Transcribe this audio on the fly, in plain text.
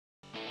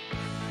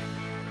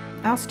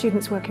Our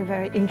students work in a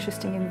very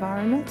interesting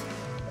environment.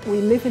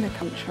 We live in a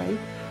country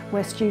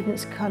where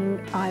students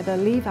can either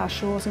leave our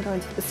shores and go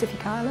into the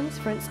Pacific Islands,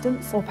 for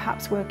instance, or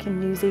perhaps work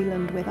in New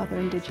Zealand with other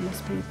Indigenous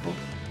people.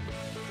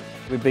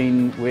 We've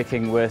been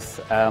working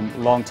with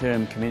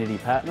long-term community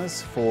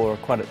partners for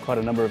quite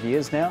a number of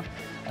years now.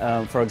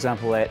 For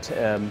example, at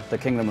the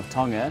Kingdom of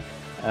Tonga,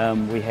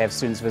 we have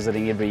students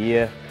visiting every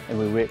year, and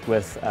we work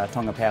with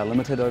Tonga Power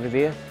Limited over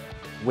there.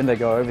 When they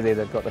go over there,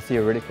 they've got the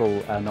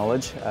theoretical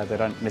knowledge. They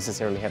don't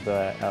necessarily have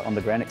the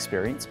on-the-ground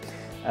experience.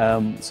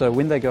 So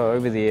when they go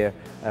over there,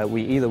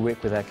 we either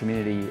work with our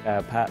community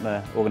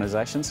partner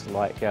organisations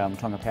like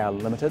Tonga Power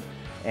Limited,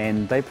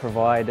 and they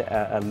provide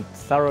a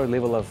thorough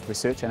level of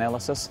research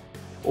analysis,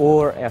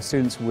 or our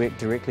students work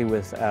directly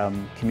with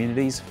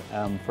communities.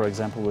 For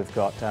example, we've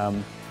got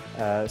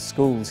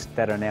schools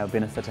that are now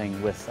benefiting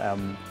with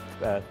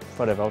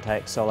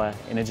photovoltaic solar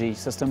energy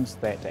systems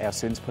that our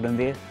students put in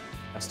there.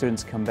 Our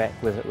students come back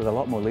with a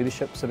lot more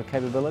leadership sort of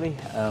capability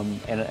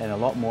and a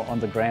lot more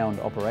on-the-ground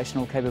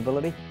operational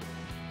capability.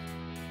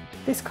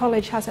 This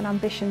college has an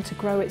ambition to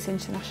grow its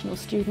international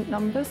student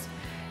numbers,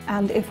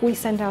 and if we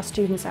send our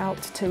students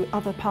out to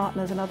other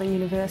partners and other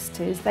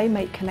universities, they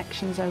make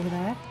connections over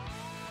there.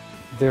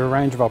 There are a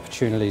range of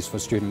opportunities for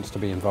students to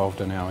be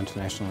involved in our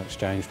international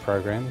exchange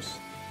programs.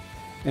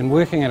 In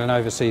working at an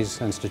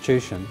overseas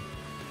institution,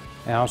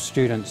 our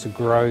students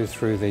grow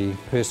through the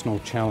personal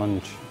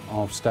challenge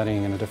of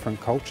studying in a different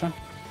culture.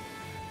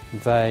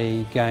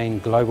 They gain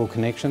global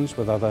connections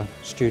with other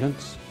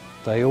students.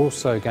 They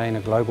also gain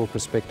a global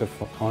perspective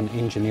on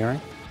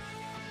engineering.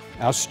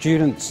 Our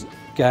students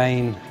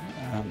gain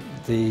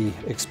the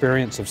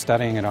experience of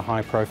studying at a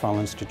high-profile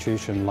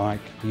institution like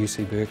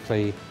UC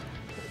Berkeley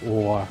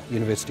or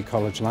University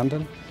College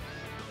London,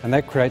 and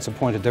that creates a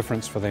point of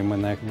difference for them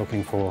when they're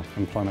looking for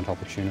employment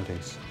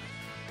opportunities.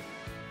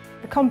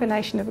 The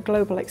combination of a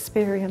global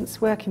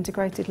experience,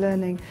 work-integrated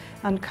learning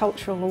and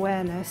cultural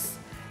awareness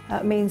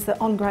means that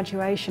on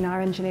graduation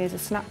our engineers are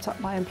snapped up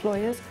by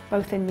employers,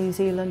 both in New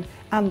Zealand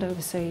and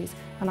overseas,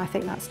 and I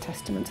think that's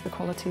testament to the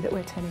quality that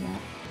we're turning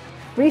out.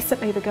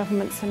 Recently the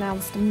government's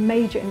announced a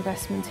major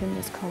investment in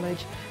this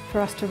college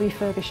for us to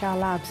refurbish our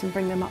labs and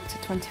bring them up to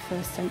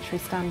 21st century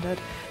standard.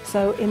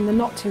 So in the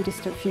not too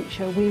distant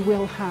future we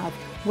will have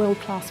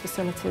world-class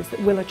facilities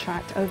that will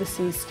attract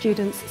overseas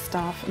students,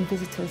 staff and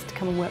visitors to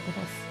come and work with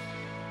us.